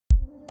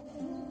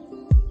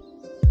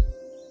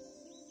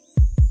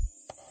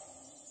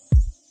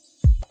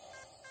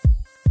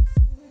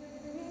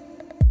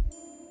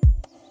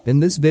In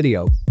this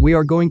video, we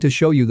are going to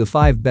show you the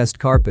 5 best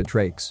carpet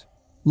rakes.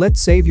 Let's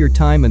save your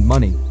time and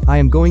money. I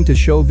am going to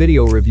show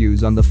video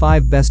reviews on the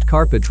 5 best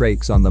carpet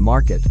rakes on the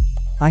market.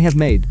 I have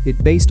made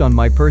it based on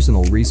my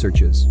personal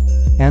researches.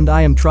 And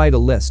I am try to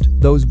list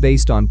those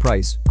based on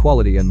price,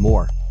 quality and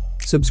more.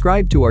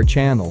 Subscribe to our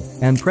channel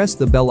and press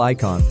the bell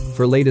icon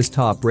for latest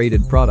top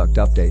rated product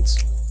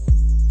updates.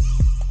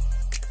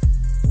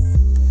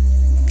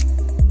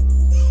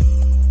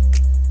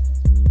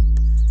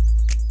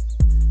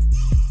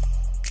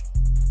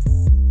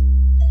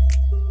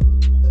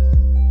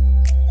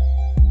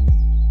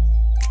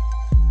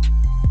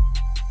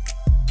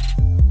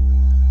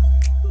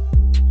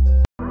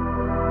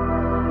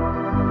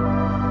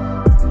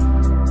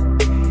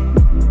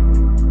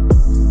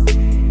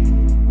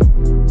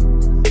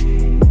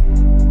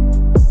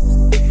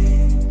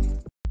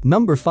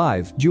 Number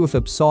 5.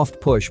 Duofip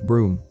Soft Push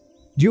Broom.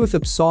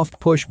 Duofip Soft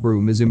Push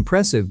Broom is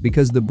impressive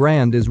because the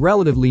brand is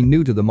relatively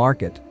new to the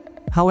market.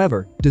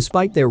 However,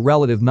 despite their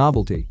relative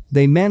novelty,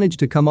 they managed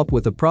to come up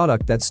with a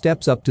product that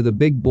steps up to the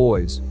big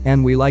boys,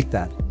 and we like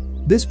that.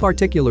 This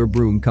particular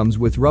broom comes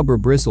with rubber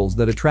bristles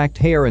that attract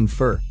hair and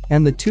fur,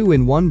 and the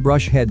 2-in-1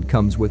 brush head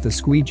comes with a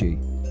squeegee.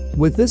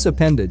 With this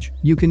appendage,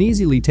 you can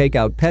easily take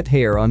out pet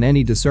hair on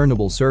any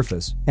discernible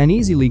surface and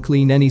easily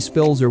clean any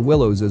spills or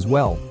willows as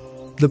well.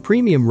 The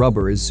premium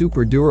rubber is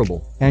super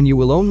durable, and you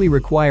will only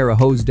require a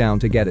hose down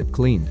to get it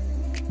cleaned.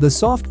 The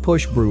soft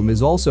push broom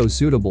is also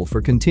suitable for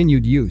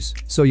continued use,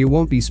 so you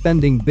won't be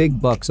spending big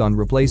bucks on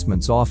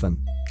replacements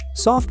often.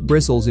 Soft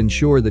bristles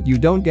ensure that you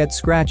don't get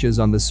scratches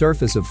on the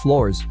surface of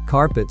floors,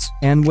 carpets,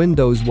 and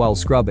windows while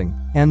scrubbing,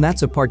 and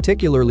that's a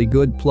particularly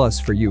good plus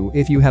for you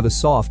if you have a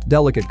soft,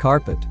 delicate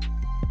carpet.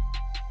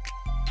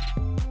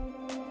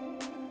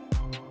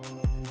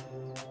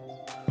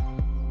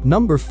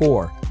 Number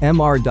 4.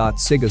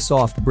 Mr.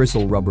 Soft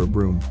Bristle Rubber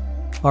Broom.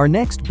 Our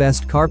next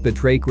best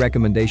carpet rake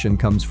recommendation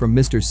comes from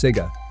Mr.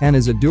 Siga and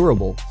is a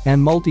durable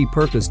and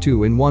multi-purpose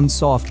 2-in-1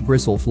 soft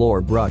bristle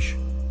floor brush.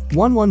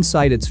 On one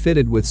side it's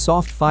fitted with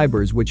soft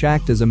fibers which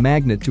act as a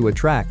magnet to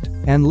attract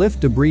and lift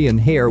debris and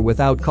hair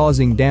without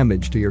causing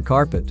damage to your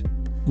carpet.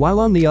 While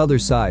on the other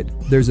side,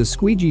 there's a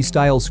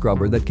squeegee-style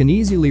scrubber that can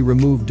easily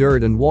remove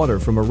dirt and water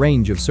from a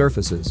range of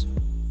surfaces.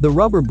 The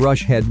rubber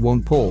brush head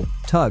won't pull,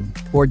 tug,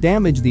 or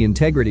damage the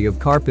integrity of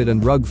carpet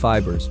and rug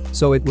fibers,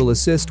 so it will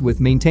assist with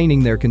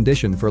maintaining their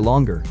condition for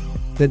longer.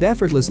 It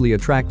effortlessly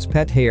attracts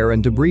pet hair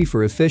and debris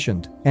for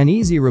efficient and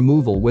easy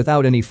removal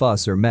without any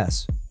fuss or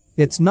mess.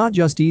 It's not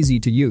just easy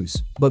to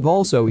use, but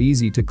also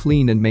easy to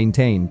clean and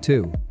maintain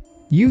too.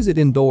 Use it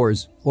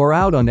indoors or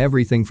out on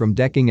everything from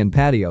decking and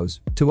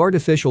patios to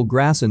artificial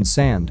grass and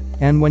sand,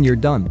 and when you're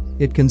done,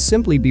 it can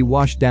simply be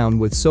washed down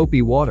with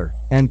soapy water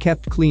and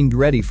kept cleaned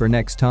ready for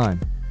next time.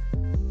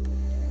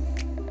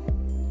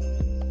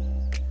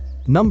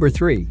 Number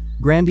 3.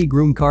 Grandi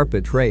Groom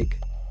Carpet Rake.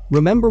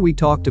 Remember we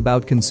talked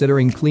about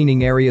considering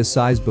cleaning area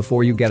size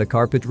before you get a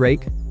carpet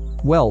rake?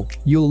 Well,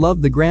 you'll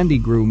love the Grandi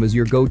Groom as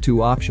your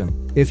go-to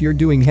option if you're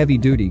doing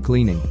heavy-duty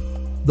cleaning.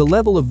 The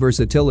level of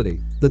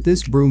versatility that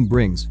this broom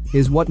brings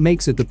is what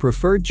makes it the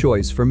preferred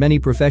choice for many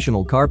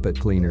professional carpet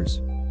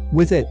cleaners.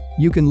 With it,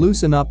 you can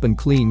loosen up and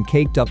clean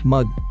caked-up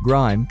mud,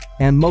 grime,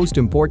 and most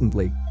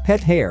importantly, pet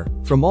hair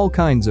from all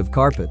kinds of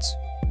carpets.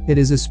 It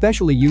is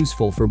especially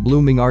useful for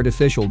blooming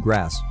artificial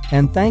grass,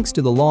 and thanks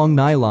to the long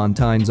nylon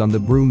tines on the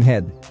broom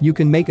head, you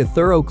can make a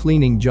thorough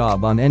cleaning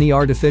job on any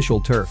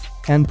artificial turf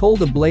and pull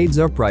the blades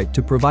upright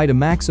to provide a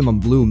maximum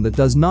bloom that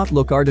does not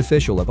look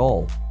artificial at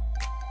all.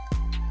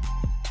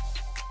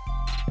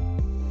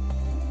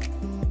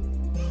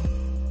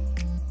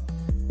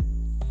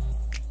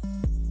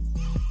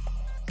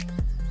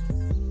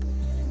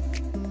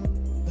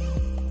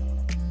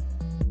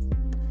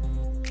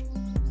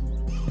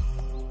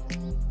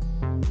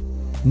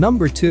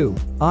 Number 2.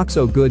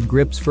 OXO Good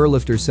Grips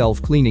Furlifter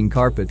Self-Cleaning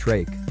Carpet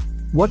Rake.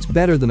 What's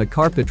better than a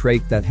carpet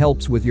rake that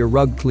helps with your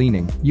rug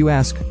cleaning, you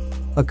ask?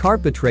 A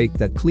carpet rake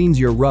that cleans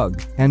your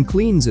rug and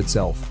cleans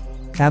itself.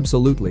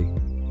 Absolutely.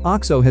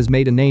 OXO has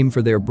made a name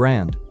for their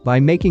brand by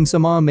making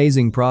some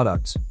amazing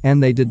products,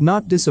 and they did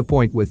not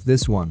disappoint with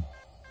this one.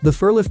 The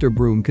Furlifter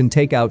broom can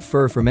take out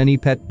fur from any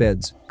pet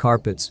beds,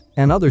 carpets,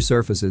 and other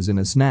surfaces in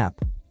a snap.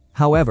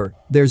 However,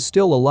 there's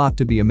still a lot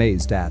to be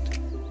amazed at.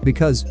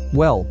 Because,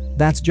 well,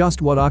 that's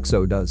just what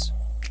OXO does.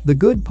 The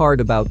good part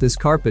about this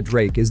carpet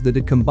rake is that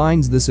it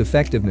combines this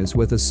effectiveness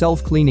with a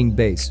self-cleaning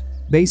base.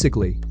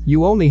 Basically,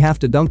 you only have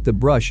to dunk the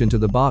brush into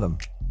the bottom.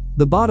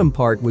 The bottom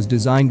part was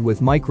designed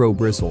with micro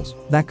bristles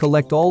that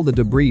collect all the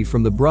debris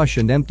from the brush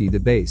and empty the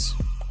base.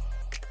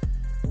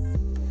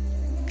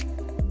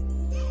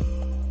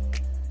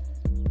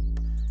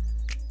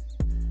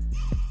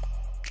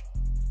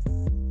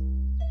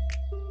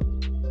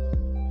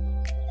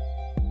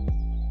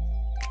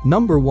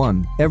 Number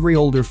 1. Every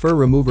Older Fur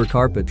Remover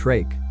Carpet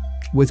Rake.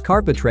 With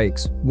carpet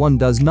rakes, one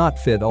does not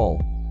fit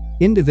all.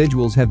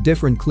 Individuals have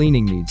different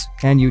cleaning needs,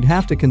 and you'd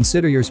have to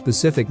consider your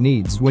specific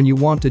needs when you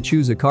want to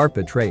choose a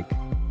carpet rake.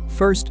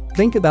 First,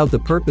 think about the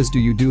purpose. Do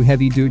you do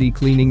heavy-duty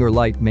cleaning or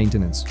light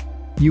maintenance?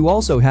 You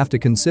also have to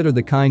consider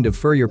the kind of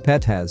fur your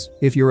pet has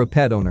if you're a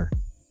pet owner.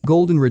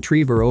 Golden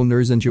Retriever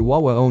owners and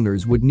Chihuahua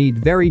owners would need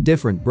very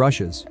different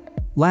brushes.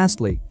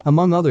 Lastly,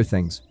 among other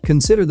things,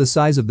 consider the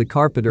size of the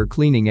carpet or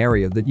cleaning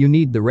area that you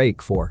need the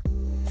rake for.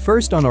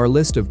 First on our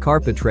list of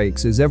carpet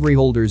rakes is every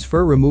holder's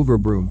fur remover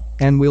broom,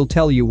 and we'll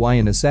tell you why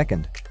in a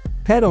second.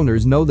 Pet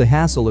owners know the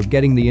hassle of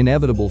getting the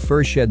inevitable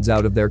fur sheds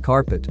out of their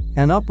carpet,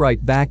 and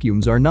upright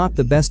vacuums are not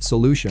the best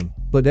solution,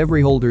 but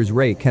every holder's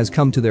rake has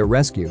come to their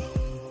rescue.